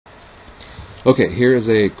Okay, here is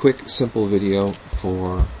a quick, simple video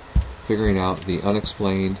for figuring out the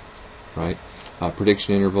unexplained, right?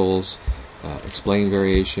 Prediction intervals, explained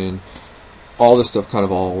variation, all this stuff kind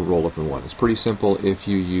of all rolled up in one. It's pretty simple if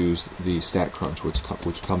you use the StatCrunch,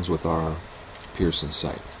 which comes with our Pearson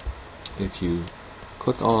site. If you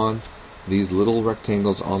click on these little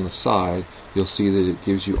rectangles on the side, you'll see that it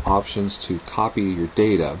gives you options to copy your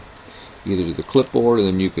data either to the clipboard, and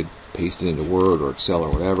then you could paste it into Word or Excel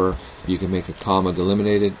or whatever. You can make a comma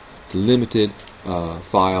delimited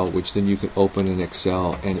file, which then you can open in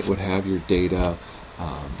Excel, and it would have your data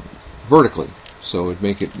vertically. So it would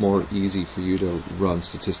make it more easy for you to run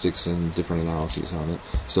statistics and different analyses on it.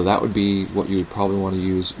 So that would be what you would probably want to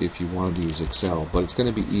use if you wanted to use Excel, but it's going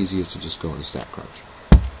to be easiest to just go into StatCrunch.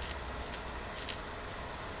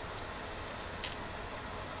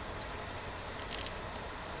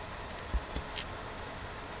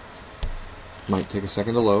 Might take a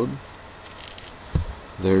second to load.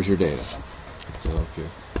 There's your data. So if you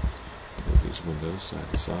move these windows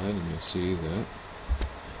side to side, and you'll see that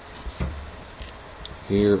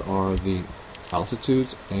here are the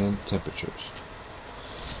altitudes and temperatures.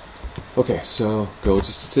 Okay, so go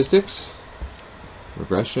to statistics,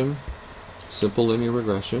 regression, simple linear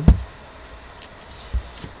regression.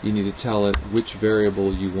 You need to tell it which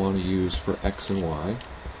variable you want to use for X and Y.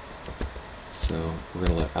 So we're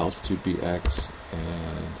going to let altitude be X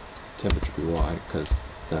and temperature be Y, because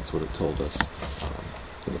that's what it told us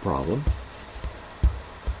in the problem.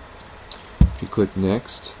 If you click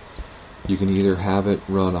next, you can either have it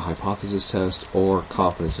run a hypothesis test or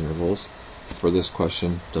confidence intervals. For this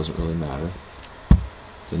question, doesn't really matter.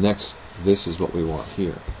 This is what we want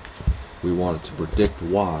here. We want it to predict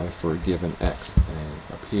Y for a given X,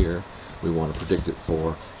 and up here we want to predict it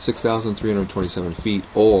for 6,327 feet,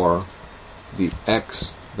 or the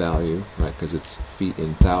X value, right, because it's feet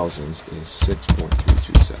in thousands, is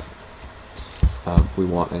 6.327. We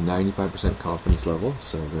want a 95% confidence level,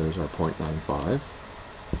 so there's our 0.95.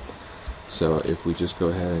 So if we just go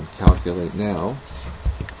ahead and calculate now,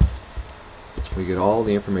 we get all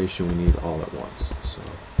the information we need all at once. So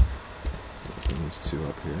bring these two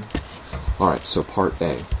up here. Alright, so part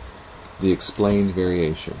A, the explained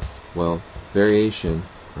variation. Well, variation,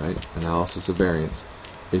 right, analysis of variance,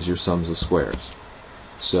 is your sums of squares.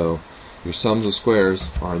 So your sums of squares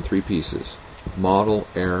are in three pieces: model,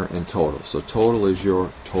 error, and total. So total is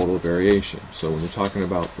your total variation. So when you're talking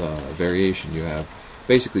about variation, you have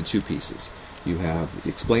basically two pieces. You have the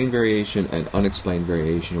explained variation and unexplained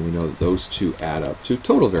variation, and we know that those two add up to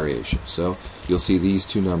total variation. So you'll see these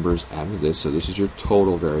two numbers add to this. So this is your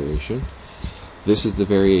total variation. This is the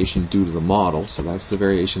variation due to the model. So that's the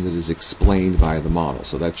variation that is explained by the model.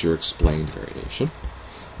 So that's your explained variation.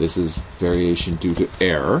 This is variation due to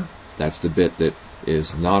error. That's the bit that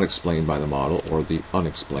is not explained by the model, or the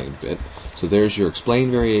unexplained bit. So there's your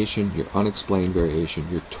explained variation, your unexplained variation,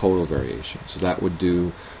 your total variation. So that would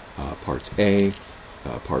do parts A,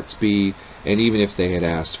 parts B, and even if they had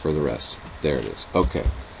asked for the rest, there it is. Okay,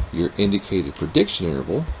 your indicated prediction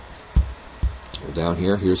interval. Well, down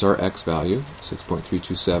here, here's our X value,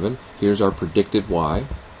 6.327. Here's our predicted Y.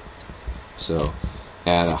 So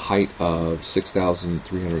at a height of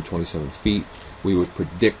 6,327 feet, we would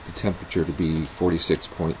predict the temperature to be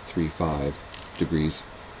 46.35 degrees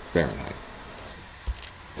Fahrenheit.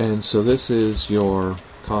 And so this is your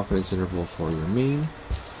confidence interval for your mean,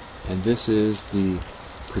 and this is the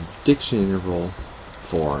prediction interval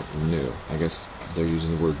for nu. I guess they're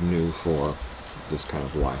using the word nu for this kind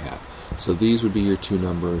of y hat. So these would be your two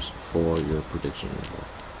numbers for your prediction interval.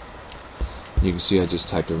 You can see I just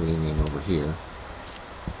typed everything in over here.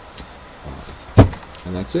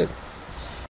 And that's it.